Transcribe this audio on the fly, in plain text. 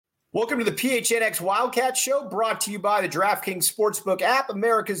Welcome to the PHNX Wildcat Show, brought to you by the DraftKings Sportsbook app,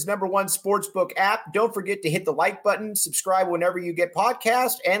 America's #1 sportsbook app. Don't forget to hit the like button, subscribe whenever you get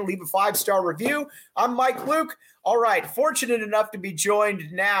podcasts, and leave a 5-star review. I'm Mike Luke. All right, fortunate enough to be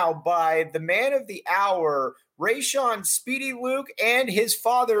joined now by the man of the hour, Rayshon Speedy Luke, and his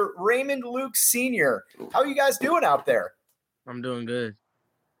father, Raymond Luke Sr. How are you guys doing out there? I'm doing good.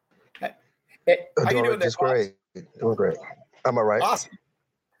 How you doing there, Just great. Doing great. I'm all right. Awesome.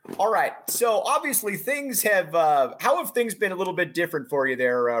 All right. So obviously things have how have things been a little bit different for you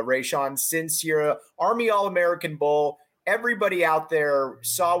there, Rayshon, since your Army All-American Bowl? Everybody out there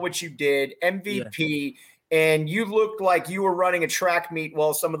saw what you did, MVP, and you looked like you were running a track meet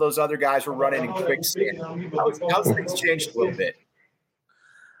while some of those other guys were running in quicksand. How's things changed a little bit?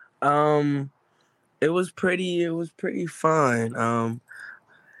 It was pretty fun.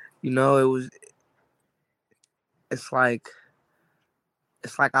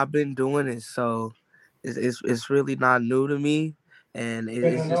 It's like I've been doing it, so it's really not new to me, and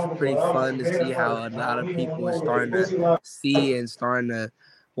it's just pretty fun to see how a lot of people are starting to see and starting to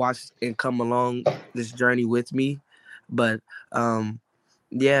watch and come along this journey with me. But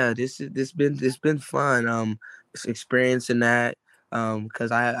this been fun. Experiencing that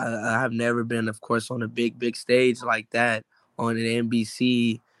because I have never been, of course, on a big stage like that on an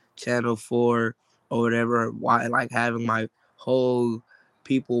NBC Channel 4 or whatever. Why, like, having my whole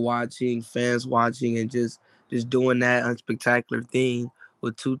people watching, fans watching, and just doing that unspectacular thing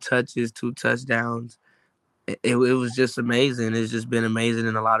with 2 touches, 2 touchdowns. It was just amazing. It's just been amazing,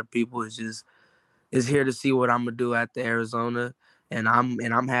 and a lot of people is here to see what I'm gonna do at the Arizona, and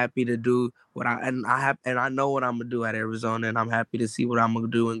I'm happy to do what I know what I'm gonna do at Arizona, and I'm happy to see what I'm gonna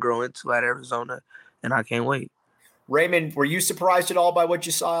do and grow into at Arizona, and I can't wait. Raymond, were you surprised at all by what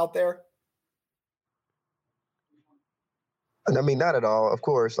you saw out there? I mean, not at all. Of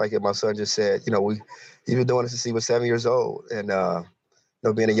course, like my son just said, he's been doing this since he was 7 years old, and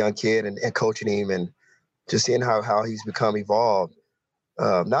being a young kid and coaching him and just seeing how he's evolved.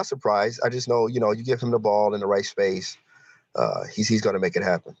 Not surprised. I just know, you give him the ball in the right space, he's going to make it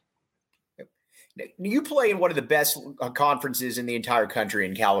happen. You play in one of the best conferences in the entire country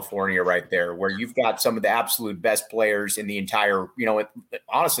in California right there, where you've got some of the absolute best players in the entire,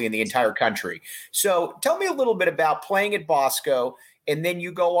 honestly, in the entire country. So tell me a little bit about playing at Bosco, and then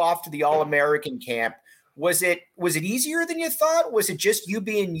you go off to the All-American camp. Was it easier than you thought? Was it just you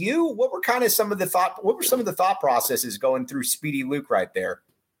being you? What were some of the thought processes going through Speedy Luke right there?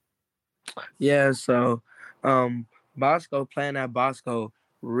 Yeah, so playing at Bosco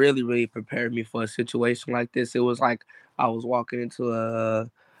really prepared me for a situation like this. It was like I was walking into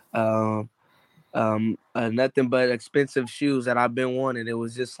nothing but expensive shoes that I've been wanting. It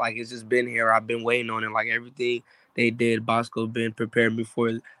was just like, it's just been here. I've been waiting on it. Like everything they did, Bosco been prepared me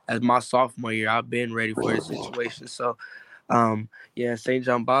for. As my sophomore year, I've been ready for the situation. So St.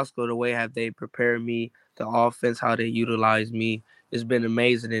 John Bosco, the way have they prepared me, the offense, how they utilize me, it's been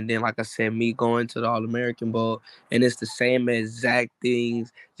amazing. And then, like I said, me going to the All-American Bowl, and it's the same exact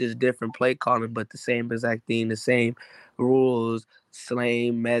things, just different play calling, but the same exact thing, the same rules,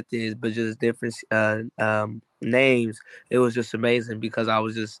 same methods, but just different names. It was just amazing because I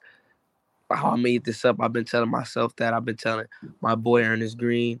was just, I made this up. I've been telling myself that. I've been telling my boy Ernest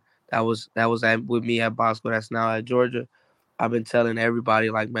Green, that was with me at Bosco, that's now at Georgia. I've been telling everybody,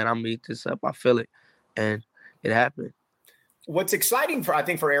 like, man, I'm gonna eat this up. I feel it, and it happened. What's exciting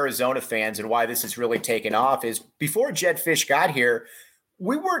for Arizona fans and why this has really taken off is before Jedd Fisch got here,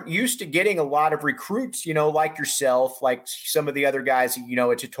 we weren't used to getting a lot of recruits, like yourself, like some of the other guys, a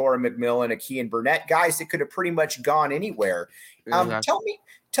Tatora McMillan, a Kean Burnett, guys that could have pretty much gone anywhere. Exactly.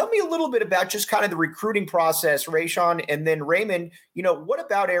 Tell me a little bit about just kind of the recruiting process, Rayshon, and then Raymond. What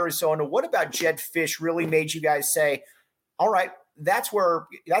about Arizona? What about Jedd Fisch really made you guys say, all right, that's where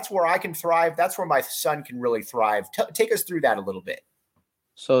I can thrive. That's where my son can really thrive. Take us through that a little bit.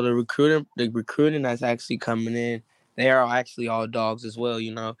 So the recruiting that's actually coming in, they are actually all dogs as well,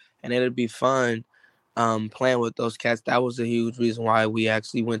 and it'll be fun playing with those cats. That was a huge reason why we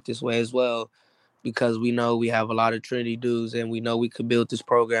actually went this way as well, because we know we have a lot of Trinity dudes, and we know we could build this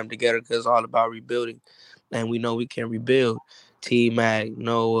program together because it's all about rebuilding, and we know we can rebuild. T-Mac,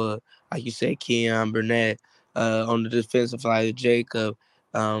 Noah, like you said, Keon Burnett, on the defensive side, Jacob,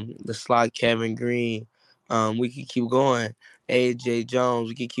 the slot, Kevin Green. We can keep going. AJ Jones,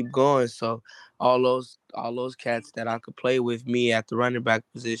 we can keep going. So all those cats that I could play with me at the running back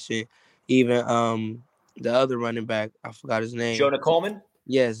position, even the other running back, I forgot his name. Jonah Coleman?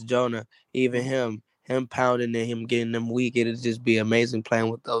 Yes, Jonah. Even him pounding and him getting them weak. It'd just be amazing playing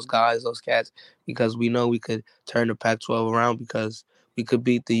with those guys, those cats, because we know we could turn the Pac-12 around because we could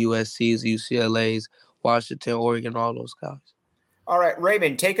beat the USCs, UCLAs, Washington, Oregon, all those guys. All right,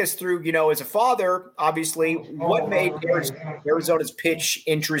 Raymond, take us through, as a father, obviously, what made Arizona's pitch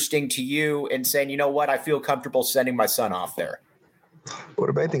interesting to you and saying, you know what, I feel comfortable sending my son off there? Well,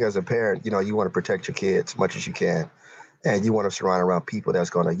 the main thing as a parent, you want to protect your kids as much as you can. And you want to surround around people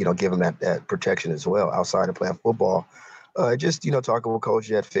that's going to, give them that protection as well outside of playing football. Just, talking with Coach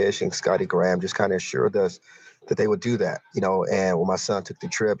Jet Fish and Scotty Graham just kind of assured us that they would do that, And when my son took the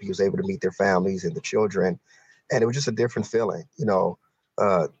trip, he was able to meet their families and the children. And it was just a different feeling,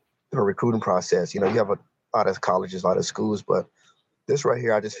 the recruiting process. You have a lot of colleges, a lot of schools, but this right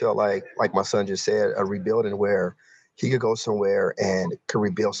here, I just felt like my son just said, a rebuilding where he could go somewhere and could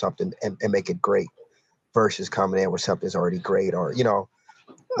rebuild something and make it great versus coming in where something's already great or,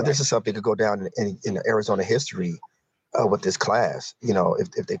 this is something to go down in Arizona history with this class.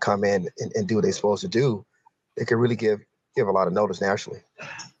 If they come in and do what they're supposed to do, they can really give a lot of notice nationally.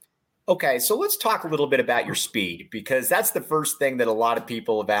 Okay, so let's talk a little bit about your speed, because that's the first thing that a lot of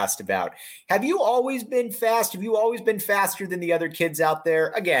people have asked about. Have you always been fast? Have you always been faster than the other kids out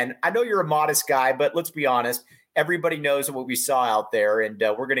there? Again, I know you're a modest guy, but let's be honest. Everybody knows what we saw out there, and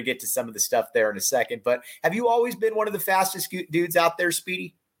we're going to get to some of the stuff there in a second. But have you always been one of the fastest dudes out there,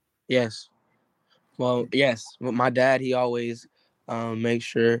 Speedy? Yes. Well, yes. My dad, he always makes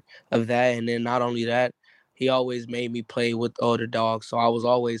sure of that. And then not only that, he always made me play with older dogs. So I was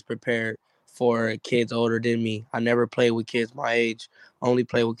always prepared for kids older than me. I never played with kids my age. I only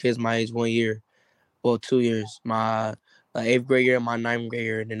played with kids my age 1 year. Well, 2 years. My 8th grade year and my 9th grade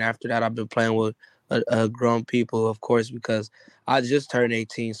year. And then after that, I've been playing with grown people, of course, because I just turned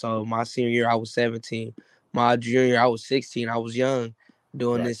 18. So my senior year, I was 17. My junior year, I was 16. I was young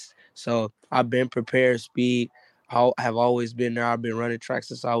doing this. So I've been prepared. Speed, I have always been there. I've been running track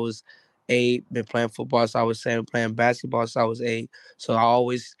since I was 8. Been playing football since I was 7. Playing basketball since I was 8. So I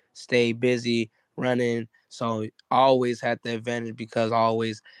always stay busy running. So I always had the advantage because I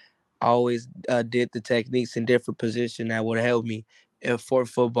always did the techniques in different positions that would help me for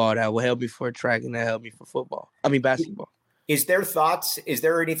football, that will help me for track, and that help me for basketball. Is there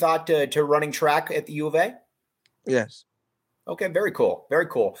any thought to running track at the U of A? Yes. Okay, very cool. Very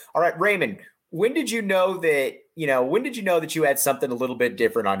cool. All right, Raymond, when did you know that you had something a little bit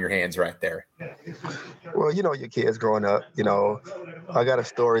different on your hands right there? Well, your kids growing up, I got a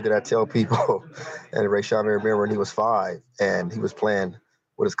story that I tell people, and Rayshon, I remember when he was 5 and he was playing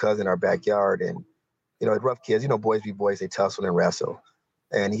with his cousin in our backyard, and rough kids, boys be boys, they tussle and wrestle.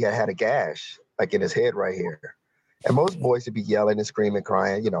 And he had a gash like in his head right here. And most boys would be yelling and screaming,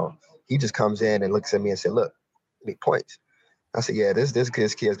 crying. He just comes in and looks at me and said, "Look," and he points. I said, "Yeah, this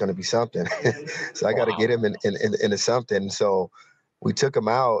kid's going to be something." So I got to get him into something. So we took him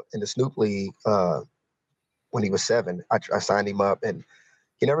out in the Snoop League when he was 7. I signed him up, and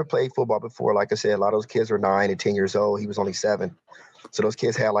he never played football before. Like I said, a lot of those kids were 9 and 10 years old. He was only 7. So those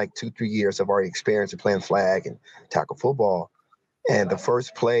kids had like 2-3 years of already experience in playing flag and tackle football. And the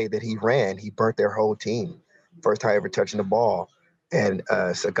first play that he ran, he burnt their whole team. First time ever touching the ball. And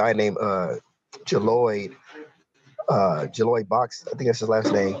it's a guy named Jaloy Box. I think that's his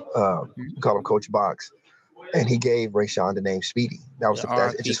last name. We call him Coach Box. And he gave Rayshon the name Speedy. That was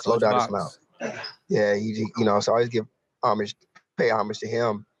it just flowed out his mouth. Yeah, so I always pay homage to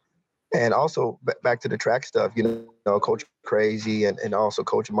him. And also back to the track stuff, Coach Crazy and also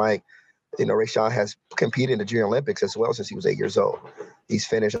Coach Mike, Rayshon has competed in the Junior Olympics as well since he was 8 years old. He's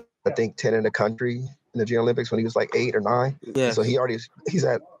finished, I think, 10 in the country in the Junior Olympics when he was like 8 or 9. Yes. So he's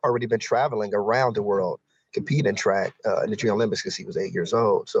already been traveling around the world, competing in track in the Junior Olympics because he was 8 years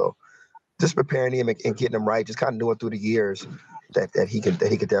old. So just preparing him and getting him right, just kind of knowing through the years that he could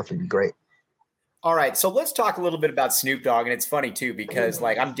definitely be great. All right, so let's talk a little bit about Snoop Dogg, and it's funny too because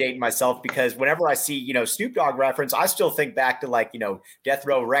I'm dating myself because whenever I see Snoop Dogg reference, I still think back to Death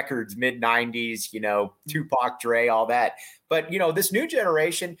Row Records, mid-90s, Tupac, Dre, all that. But this new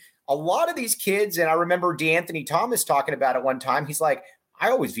generation, a lot of these kids, and I remember DeAnthony Thomas talking about it one time. He's like,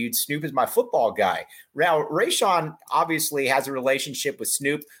 I always viewed Snoop as my football guy. Now, Rayshon obviously has a relationship with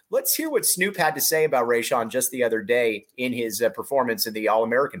Snoop. Let's hear what Snoop had to say about Rayshon just the other day in his performance in the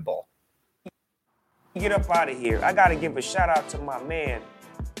All-American Bowl. Get up out of here. I got to give a shout out to my man,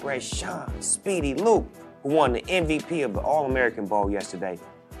 Rayshon Speedy Luke, who won the MVP of the All-American Bowl yesterday.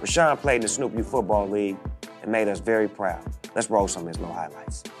 Rayshon played in the Snoop U Football League and made us very proud. Let's roll some of his little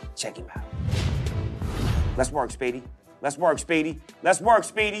highlights. Check him out. Let's work, Speedy. Let's work, Speedy. Let's work,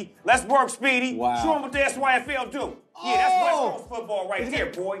 Speedy. Let's work, Speedy. Wow. Show him what the SYFL do. Yeah, that's West Coast football right there,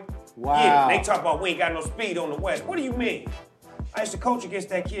 boy. Wow. Yeah, they talk about we ain't got no speed on the West. What do you mean? I used to coach against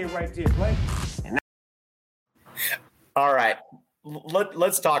that kid right there, Blake. All right.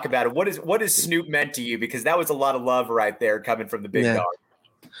 Let's talk about it. What is Snoop meant to you? Because that was a lot of love right there coming from the big dog.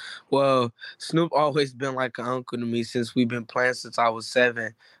 Well, Snoop always been like an uncle to me since we've been playing since I was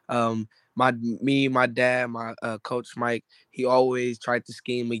 7. My dad, my coach Mike, he always tried to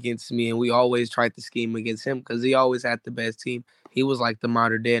scheme against me, and we always tried to scheme against him because he always had the best team. He was like the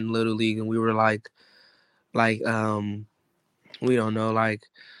modern day in Little League, and we were like we don't know, like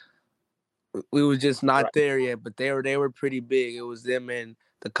we were just not there yet. But they were pretty big. It was them and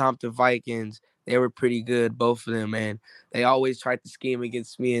the Compton Vikings. They were pretty good, both of them, and they always tried to scheme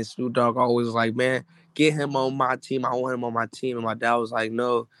against me. And Snoop Dogg always was like, man, get him on my team. I want him on my team. And my dad was like,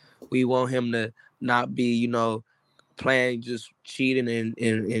 no, we want him to not be, playing, just cheating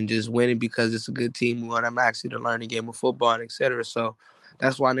and just winning because it's a good team. We want him actually to learn the game of football and etc. So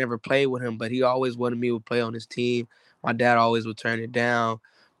that's why I never played with him. But he always wanted me to play on his team. My dad always would turn it down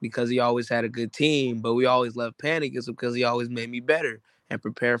because he always had a good team. But we always loved playing against him because he always made me better and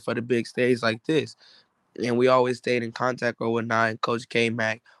prepare for the big stage like this. And we always stayed in contact or whatnot. And Coach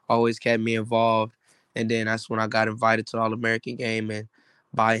K-Mac always kept me involved. And then that's when I got invited to the All-American game and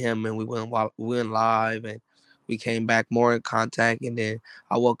by him, and we went live, and we came back more in contact. And then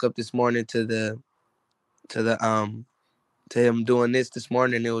I woke up this morning to him doing this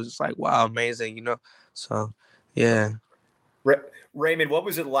morning. And it was just like, wow, amazing, So, yeah. Raymond, what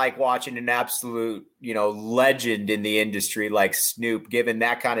was it like watching an absolute, legend in the industry like Snoop giving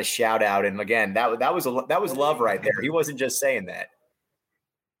that kind of shout out? And again, that was love right there. He wasn't just saying that.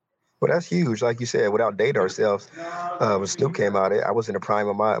 Well, that's huge. Like you said, without dating ourselves, when Snoop came out, I was in the prime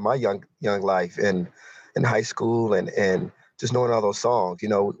of my young life and in high school and just knowing all those songs,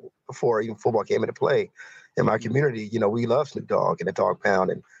 before even football came into play. In my community, we love Snoop Dogg and the Dog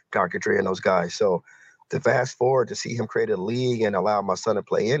Pound and Dr. Dre and those guys. So to fast forward to see him create a league and allow my son to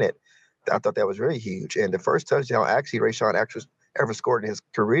play in it, I thought that was really huge. And the first touchdown Rayshon ever scored in his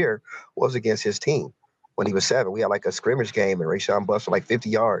career was against his team when he was 7. We had like a scrimmage game and Rayshon busted like 50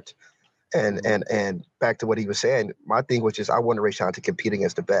 yards. And back to what he was saying, my thing was just I wanted Rayshon to compete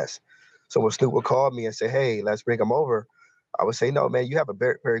against the best. So when Snoop would call me and say, hey, let's bring him over, I would say, no, man, you have a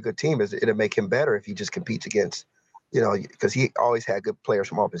very, very good team. It'll make him better if he just competes against, because he always had good players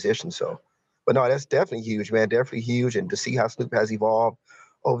from all positions. So, but no, that's definitely huge, man, definitely huge. And to see how Snoop has evolved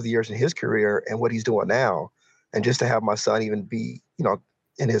over the years in his career and what he's doing now, and just to have my son even be,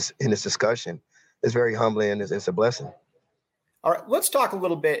 in his discussion is very humbling. It's a blessing. All right, let's talk a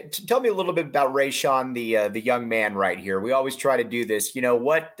little bit. Tell me a little bit about Rayshon, the young man right here. We always try to do this.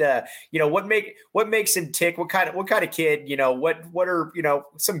 What makes him tick? What kind of kid? What are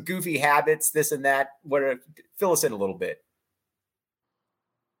some goofy habits? This and that. Fill us in a little bit.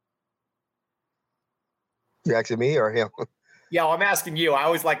 You asking me or him? Yeah, I'm asking you. I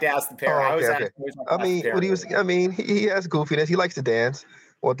always like to ask the parent. He has goofiness. He likes to dance.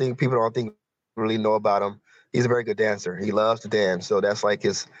 One thing people don't think really know about him. He's a very good dancer. He loves to dance. So that's like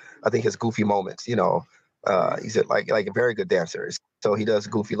his goofy moments, he's like a very good dancer. So he does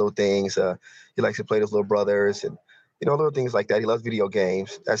goofy little things. He likes to play with his little brothers and, little things like that. He loves video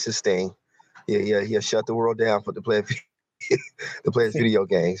games. That's his thing. He'll shut the world down to play his video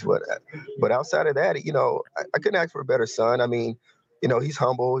games. But outside of that, I couldn't ask for a better son. I mean, he's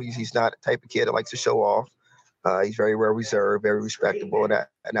humble. He's not the type of kid that likes to show off. He's very well reserved, very respectable.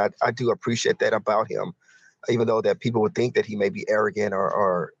 And I do appreciate that about him. Even though that people would think that he may be arrogant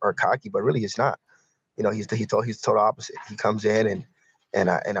or cocky, but really he's not. He's the total opposite. He comes in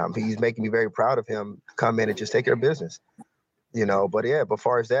and he's making me very proud of him. Come in and just take care of business. But yeah, but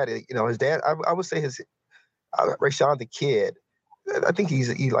far as that, his dad, I would say Rayshon the kid, I think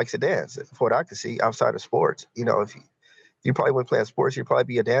he likes to dance. From what I can see outside of sports, if you probably wouldn't play sports, you'd probably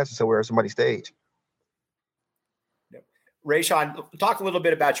be a dancer somewhere on somebody's stage. Rayshon, talk a little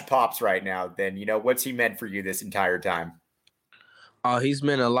bit about your pops right now. Then, what's he meant for you this entire time? He's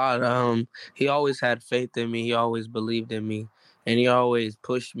meant a lot. He always had faith in me. He always believed in me, and he always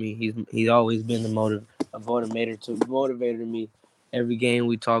pushed me. He's always been a motivator to me. Every game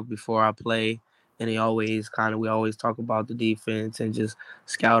we talk before I play, and we always talk about the defense and just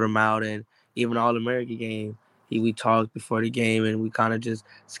scout him out. And even All-American game, we talked before the game, and we kind of just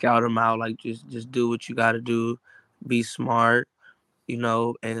scout him out, like just do what you got to do. Be smart,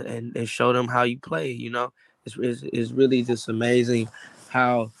 and show them how you play. It's really just amazing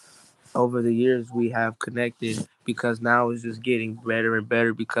how over the years we have connected, because now it's just getting better and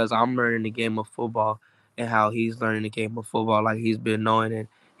better because I'm learning the game of football and how he's learning the game of football like he's been knowing, and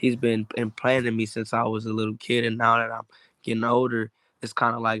he's been implanting me since I was a little kid. And now that I'm getting older, it's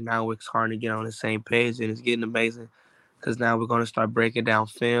kind of like now we're starting to get on the same page, and it's getting amazing because now we're going to start breaking down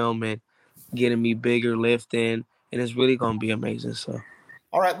film and getting me bigger lifting and it's really going to be amazing. So.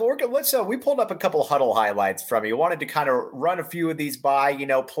 All right, Lord, let's. We pulled up a couple huddle highlights from you. Wanted to kind of run a few of these by,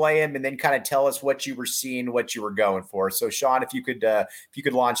 play them, and then kind of tell us what you were seeing, what you were going for. So, Sean, if you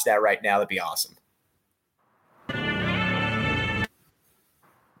could launch that right now, that'd be awesome.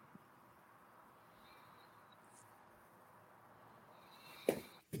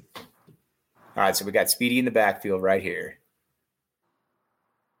 All right, so we got Speedy in the backfield right here.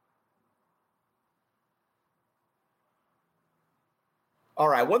 All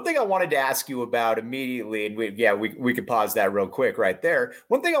right, one thing I wanted to ask you about immediately, and we could pause that real quick right there.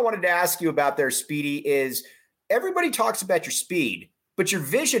 One thing I wanted to ask you about there, Speedy, is everybody talks about your speed, but your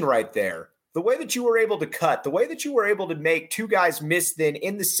vision right there, the way that you were able to cut, the way that you were able to make two guys miss then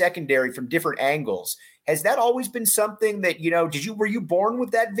in the secondary from different angles, has that always been something that, were you born with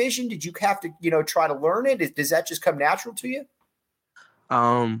that vision? Did you have to, try to learn it? Does that just come natural to you?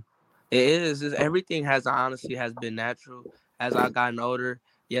 It is. Everything honestly has been natural. As I've gotten older,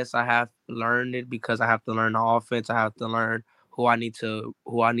 yes, I have learned it because I have to learn the offense. I have to learn who I need to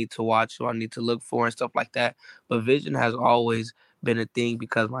watch, who I need to look for and stuff like that. But vision has always been a thing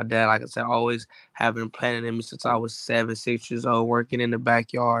because my dad, like I said, always have been planting in me since I was 7, 6 years old, working in the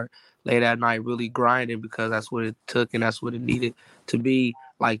backyard late at night, really grinding because that's what it took and that's what it needed to be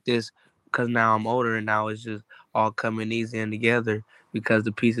like this. Because now I'm older and now it's just all coming easy and together because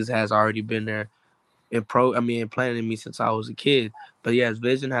the pieces has already been there implanted in me since I was a kid. But yes,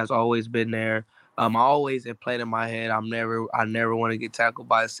 vision has always been there. I always implanted in my head I never want to get tackled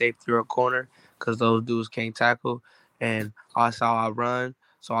by a safety or a corner because those dudes can't tackle. And that's how I run.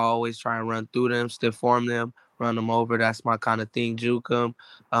 So I always try and run through them, stiff form them, run them over. That's my kind of thing. Juke them.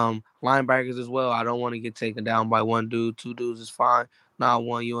 Linebackers as well. I don't want to get taken down by one dude. 2 dudes is fine. Not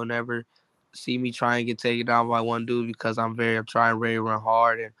one. You'll never see me try and get taken down by one dude because I'm trying ready to run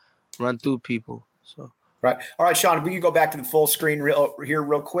hard and run through people. So. Right. All right, Sean, we can go back to the full screen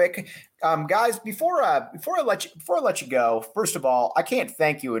real quick. Guys, before I let you go, first of all, I can't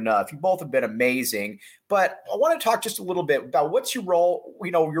thank you enough. You both have been amazing, but I want to talk just a little bit about what's your role,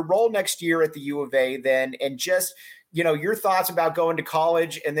 your role next year at the U of A then, and just, your thoughts about going to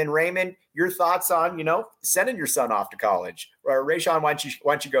college, and then Raymond, your thoughts on, sending your son off to college. Rayshon, why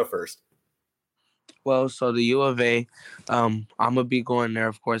don't you go first? Well, so the U of A, I'm going to be going there,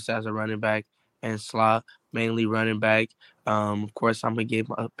 of course, as a running back and slot, mainly running back. Of course, I'm going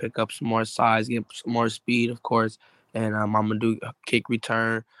to pick up some more size, get some more speed, of course, and I'm going to do a kick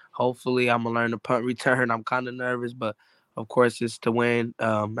return. Hopefully, I'm going to learn the punt return. I'm kind of nervous, but, of course, it's to win.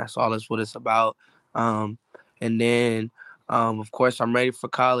 That's what it's about. And then, of course, I'm ready for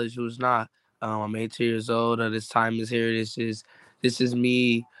college. Who's not? I'm 18 years old. This time is here. This is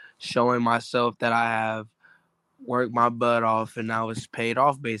me showing myself that I have worked my butt off and now it's paid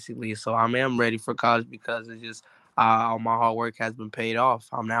off basically. So I am ready for college because it's just all my hard work has been paid off.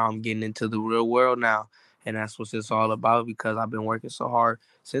 I'm getting into the real world now, and that's what it's all about because I've been working so hard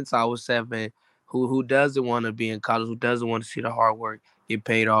since I was 7. Who doesn't want to be in college? Who doesn't want to see the hard work get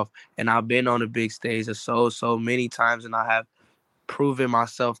paid off? And I've been on the big stage so many times, and I have proven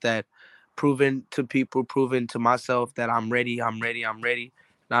to people, proven to myself that I'm ready. And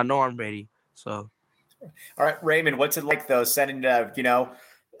I know I'm ready. So. All right, Raymond, what's it like though? Sending, not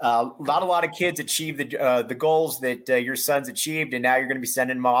a lot of kids achieve the goals that your son's achieved, and now you're going to be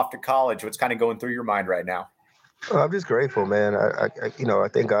sending them off to college. What's kind of going through your mind right now? I'm just grateful, man. I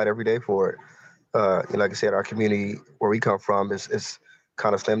thank God every day for it. Like I said, our community where we come from is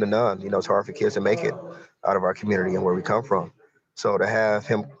kind of slim to none. It's hard for kids to make it out of our community and where we come from. So to have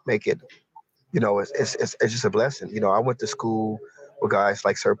him make it, it's just a blessing. I went to school with guys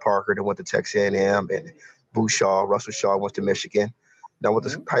like Sir Parker that went to Texas A&M, and Bouchard, Russell Shaw went to Michigan. And I went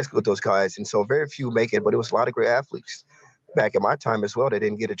to high school with those guys, and so very few make it, but it was a lot of great athletes back in my time as well. They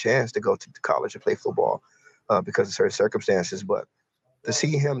didn't get a chance to go to college and play football because of certain circumstances. But to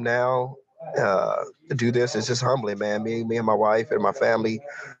see him now do this is just humbling, man. Me and my wife and my family,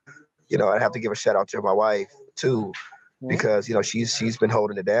 I have to give a shout out to my wife too, because she's been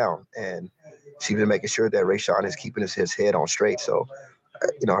holding it down, and she's been making sure that Rayshon is keeping his head on straight. So,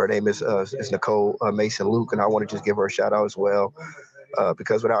 her name is Nicole Mason Luke, and I want to just give her a shout out as well,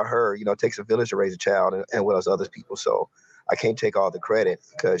 because without her, it takes a village to raise a child, and well as other people. So I can't take all the credit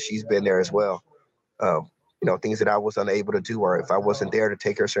because she's been there as well. Things that I was unable to do, or if I wasn't there to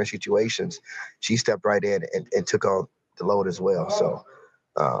take her certain situations, she stepped right in and took on the load as well.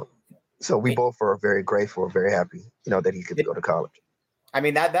 So we both are very grateful, very happy, that he could go to college. I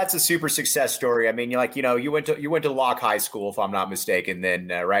mean, that's a super success story. I mean, you went to Locke High School, if I'm not mistaken, then,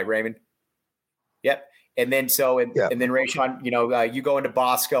 right, Raymond? Yep. And then and then Rayshon, you go into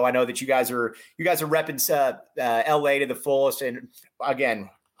Bosco. I know that you guys are repping LA to the fullest. And again,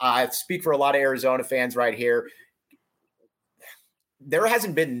 I speak for a lot of Arizona fans right here. There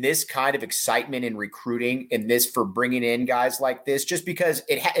hasn't been this kind of excitement in recruiting and this for bringing in guys like this, just because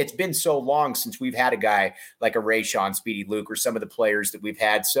it's been so long since we've had a guy like a Rayshon, Speedy Luke, or some of the players that we've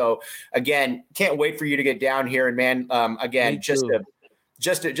had. So again, can't wait for you to get down here. And man, again, just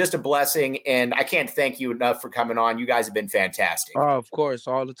a blessing. And I can't thank you enough for coming on. You guys have been fantastic. Oh, of course,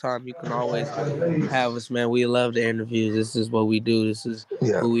 all the time. You can always have us, man. We love the interviews. This is what we do. This is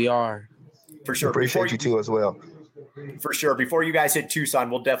who we are. For sure. Appreciate you too as well. For sure. Before you guys hit Tucson,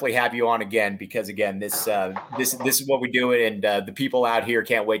 we'll definitely have you on again, because again, this is what we do, and the people out here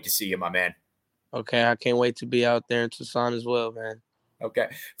can't wait to see you, my man. Okay, I can't wait to be out there in Tucson as well, man. Okay.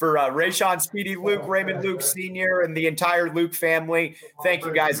 For Rayshon, Speedy Luke, Raymond Luke Sr., and the entire Luke family, thank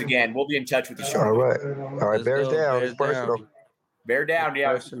you guys again. We'll be in touch with you shortly. All right. Bears down. It's personal. Bear down.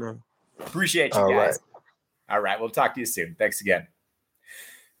 Yeah. Personal. Appreciate you guys. All right. We'll talk to you soon. Thanks again.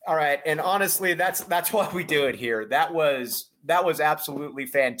 All right. And honestly, that's why we do it here. That was absolutely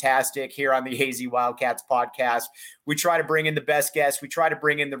fantastic here on the AZ Wildcats podcast. We try to bring in the best guests. We try to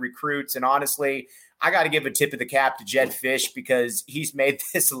bring in the recruits. And honestly, I got to give a tip of the cap to Jed Fish, because he's made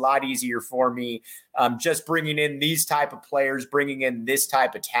this a lot easier for me. Just bringing in these type of players, bringing in this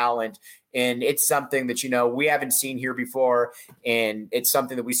type of talent. And it's something that, we haven't seen here before. And it's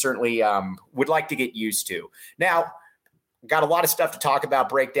something that we certainly would like to get used to. Now, got a lot of stuff to talk about,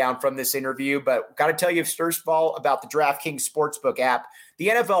 breakdown from this interview, but got to tell you first of all about the DraftKings Sportsbook app. The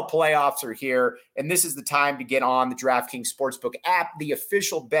NFL playoffs are here, and this is the time to get on the DraftKings Sportsbook app, the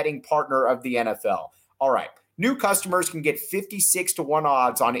official betting partner of the NFL. All right. New customers can get 56-1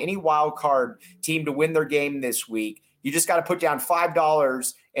 odds on any wild card team to win their game this week. You just got to put down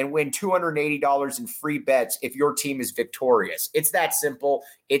 $5 and win $280 in free bets if your team is victorious. It's that simple.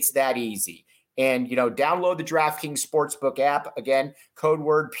 It's that easy. And, download the DraftKings Sportsbook app. Again, code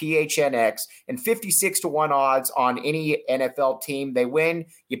word PHNX, and 56-1 odds on any NFL team. They win.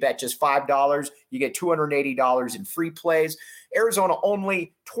 You bet just $5. You get $280 in free plays. Arizona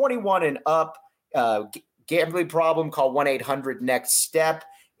only, 21 and up. Gambling problem, call 1-800-NEXT-STEP.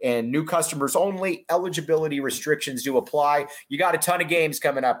 And new customers only. Eligibility restrictions do apply. You got a ton of games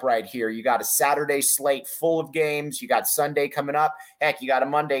coming up right here. You got a Saturday slate full of games. You got Sunday coming up. Heck, you got a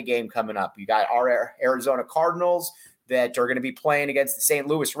Monday game coming up. You got our Arizona Cardinals that are going to be playing against the St.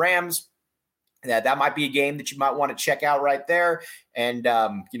 Louis Rams. That might be a game that you might want to check out right there. And,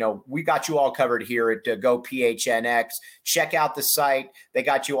 we got you all covered here at GoPHNX. Check out the site. They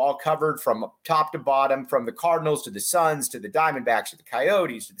got you all covered from top to bottom, from the Cardinals to the Suns to the Diamondbacks to the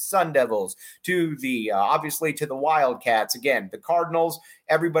Coyotes to the Sun Devils to the, obviously, to the Wildcats. Again, the Cardinals,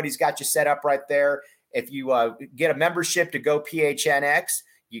 everybody's got you set up right there. If you get a membership to GoPHNX,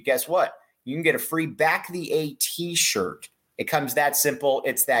 guess what? You can get a free Back the A t-shirt. It comes that simple.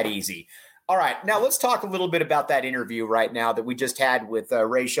 It's that easy. All right, now let's talk a little bit about that interview right now that we just had with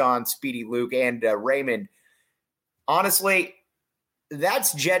Rayshon, Speedy Luke, and Raymond. Honestly,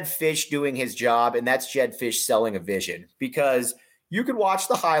 that's Jed Fish doing his job, and that's Jed Fish selling a vision, because you could watch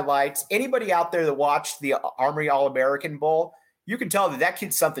the highlights. Anybody out there that watched the Army All-American Bowl, you can tell that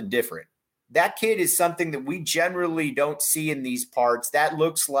kid's something different. That kid is something that we generally don't see in these parts. That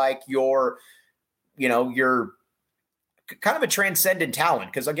looks like your kind of a transcendent talent.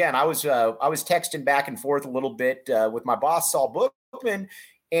 Because again, I was texting back and forth a little bit with my boss, Saul Bookman,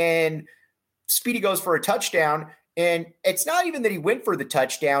 and Speedy goes for a touchdown. And it's not even that he went for the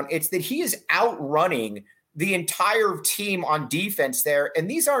touchdown. It's that he is outrunning the entire team on defense there. And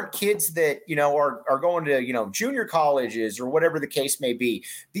these aren't kids that, are going to, junior colleges or whatever the case may be.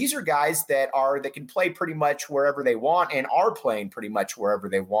 These are guys that can play pretty much wherever they want and are playing pretty much wherever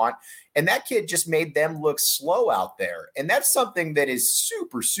they want. And that kid just made them look slow out there. And that's something that is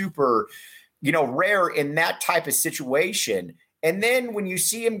super, super, rare in that type of situation. And then when you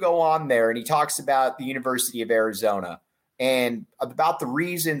see him go on there and he talks about the University of Arizona and about the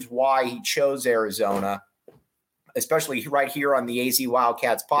reasons why he chose Arizona, especially right here on the AZ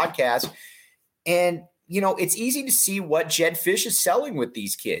Wildcats podcast. And, it's easy to see what Jed Fish is selling with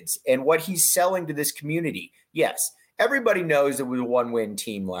these kids and what he's selling to this community. Yes, everybody knows it was a one-win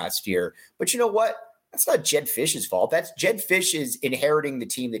team last year, but you know what? That's not Jed Fish's fault. That's Jed Fish is inheriting the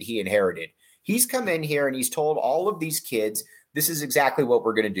team that he inherited. He's come in here and he's told all of these kids, this is exactly what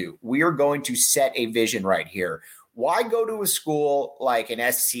we're going to do. We are going to set a vision right here. Why go to a school like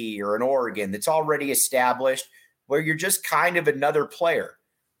an SC or an Oregon that's already established, where you're just kind of another player?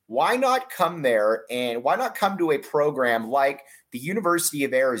 Why not come there, and why not come to a program like the University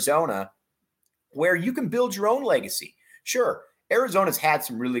of Arizona, where you can build your own legacy. Sure, Arizona's had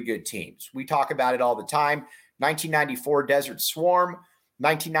some really good teams. We talk about it all the time. 1994 Desert Swarm,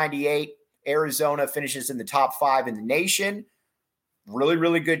 1998 Arizona finishes in the top 5 in the nation. Really,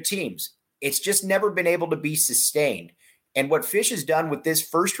 really good teams. It's just never been able to be sustained. And what Fish has done with this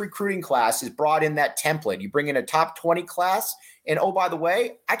first recruiting class is brought in that template. You bring in a top 20 class, and oh, by the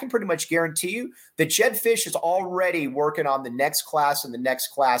way, I can pretty much guarantee you that Jedd Fish is already working on the next class and the next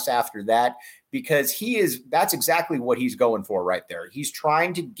class after that, because that's exactly what he's going for right there. He's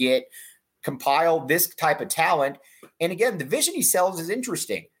trying to compile this type of talent. And again, the vision he sells is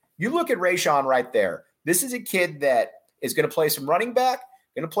interesting. You look at Rayshon right there. This is a kid that is going to play some running back,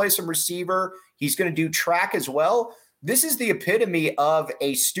 going to play some receiver. He's going to do track as well. This is the epitome of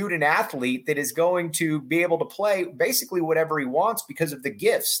a student athlete that is going to be able to play basically whatever he wants because of the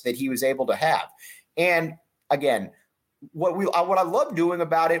gifts that he was able to have. And again, what I love doing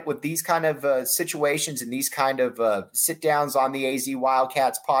about it with these kind of situations and these kind of sit downs on the AZ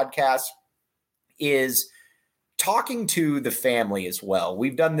Wildcats podcast is talking to the family as well.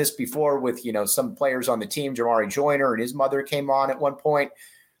 We've done this before with, some players on the team. Jamari Joyner and his mother came on at one point.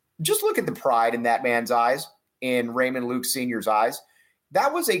 Just look at the pride in that man's eyes, in Raymond Luke Sr.'s eyes.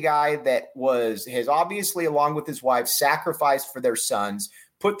 That was a guy that has obviously, along with his wife, sacrificed for their sons,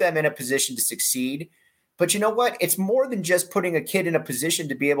 put them in a position to succeed. But you know what? It's more than just putting a kid in a position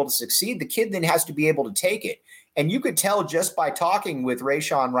to be able to succeed. The kid then has to be able to take it. And you could tell just by talking with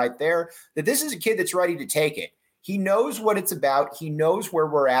Rayshon right there that this is a kid that's ready to take it. He knows what it's about. He knows where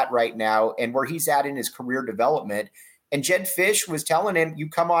we're at right now and where he's at in his career development. And Jedd Fish was telling him, you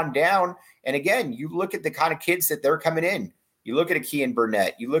come on down. And again, you look at the kind of kids that they're coming in. You look at a Kean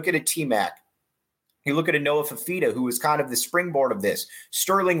Burnett. You look at a T-Mac. You look at a Noah Fafita, who was kind of the springboard of this.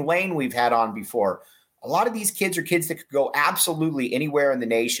 Sterling Lane we've had on before. A lot of these kids are kids that could go absolutely anywhere in the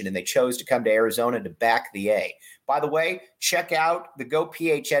nation, and they chose to come to Arizona to back the A. By the way, check out the Go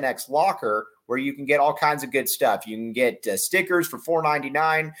PHNX locker, where you can get all kinds of good stuff. You can get stickers for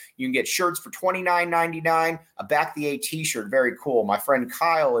 $4.99. You can get shirts for $29.99. A Back the A t-shirt, very cool. My friend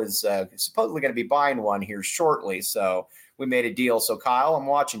Kyle is supposedly going to be buying one here shortly, so we made a deal. So Kyle, I'm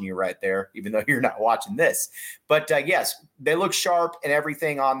watching you right there, even though you're not watching this. But yes, they look sharp, and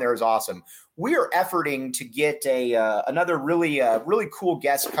everything on there is awesome. We are efforting to get another really cool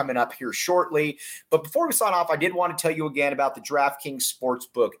guest coming up here shortly. But before we sign off, I did want to tell you again about the DraftKings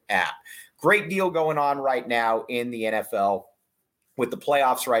Sportsbook app. Great deal going on right now in the NFL with the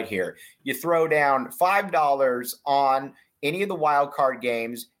playoffs right here. You throw down $5 on any of the wild card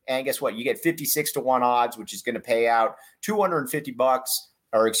games, and guess what? You get 56-1 odds, which is going to pay out $250.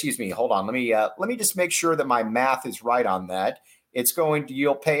 Or excuse me, hold on. Let me just make sure that my math is right on that.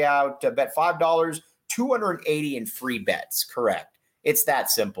 You'll pay out bet $5, 280 in free bets. Correct. It's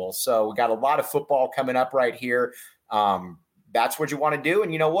that simple. So we got a lot of football coming up right here. That's what you want to do.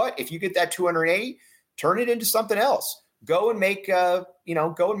 And you know what? If you get that 280, turn it into something else. Go and make, turn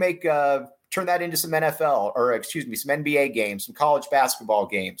that into some NFL some NBA games, some college basketball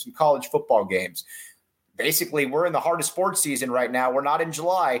games, some college football games. Basically, we're in the heart of sports season right now. We're not in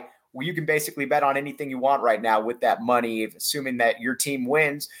July. Well, you can basically bet on anything you want right now with that money, assuming that your team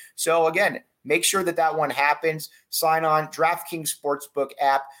wins. So again, make sure that one happens. Sign on DraftKings Sportsbook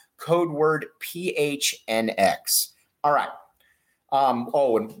app, code word PHNX. All right.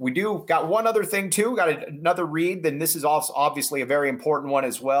 And we got one other thing too. Got another read. Then this is also obviously a very important one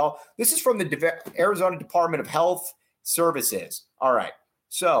as well. This is from the Arizona Department of Health Services. All right.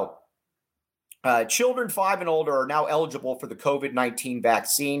 So children 5 and older are now eligible for the COVID-19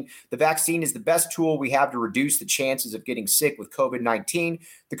 vaccine. The vaccine is the best tool we have to reduce the chances of getting sick with COVID-19.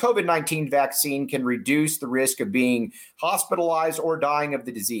 The COVID-19 vaccine can reduce the risk of being hospitalized or dying of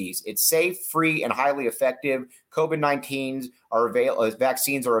the disease. It's safe, free, and highly effective. COVID-19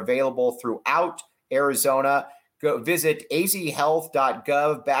 vaccines are available throughout Arizona. Go visit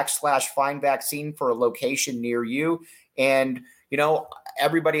azhealth.gov/find vaccine for a location near you. And,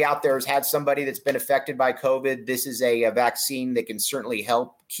 everybody out there has had somebody that's been affected by COVID. This is a vaccine that can certainly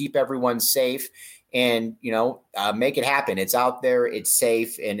help keep everyone safe and, make it happen. It's out there, it's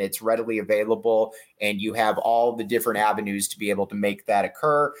safe, and it's readily available. And you have all the different avenues to be able to make that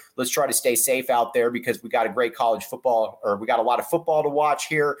occur. Let's try to stay safe out there because we got a great college football, or we got a lot of football to watch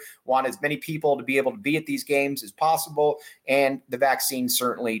here. Want as many people to be able to be at these games as possible. And the vaccine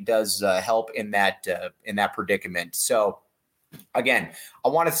certainly does help in that predicament. So, again, I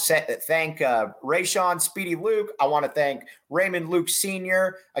want to thank Rayshon, Speedy Luke. I want to thank Raymond Luke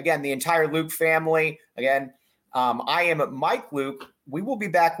Sr. Again, the entire Luke family. Again, I am Mike Luke, we will be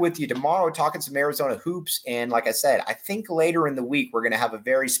back with you tomorrow talking some Arizona hoops. And like I said, I think later in the week, we're going to have a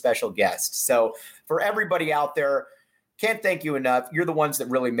very special guest. So for everybody out there, can't thank you enough. You're the ones that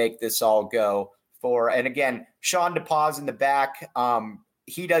really make this all go. And again, Sean DePaz in the back.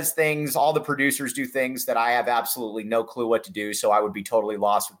 He does things, all the producers do things that I have absolutely no clue what to do. So I would be totally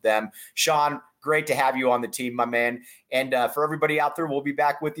lost with them. Sean, great to have you on the team, my man. And for everybody out there, we'll be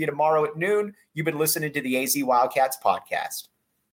back with you tomorrow at noon. You've been listening to the AZ Wildcats podcast.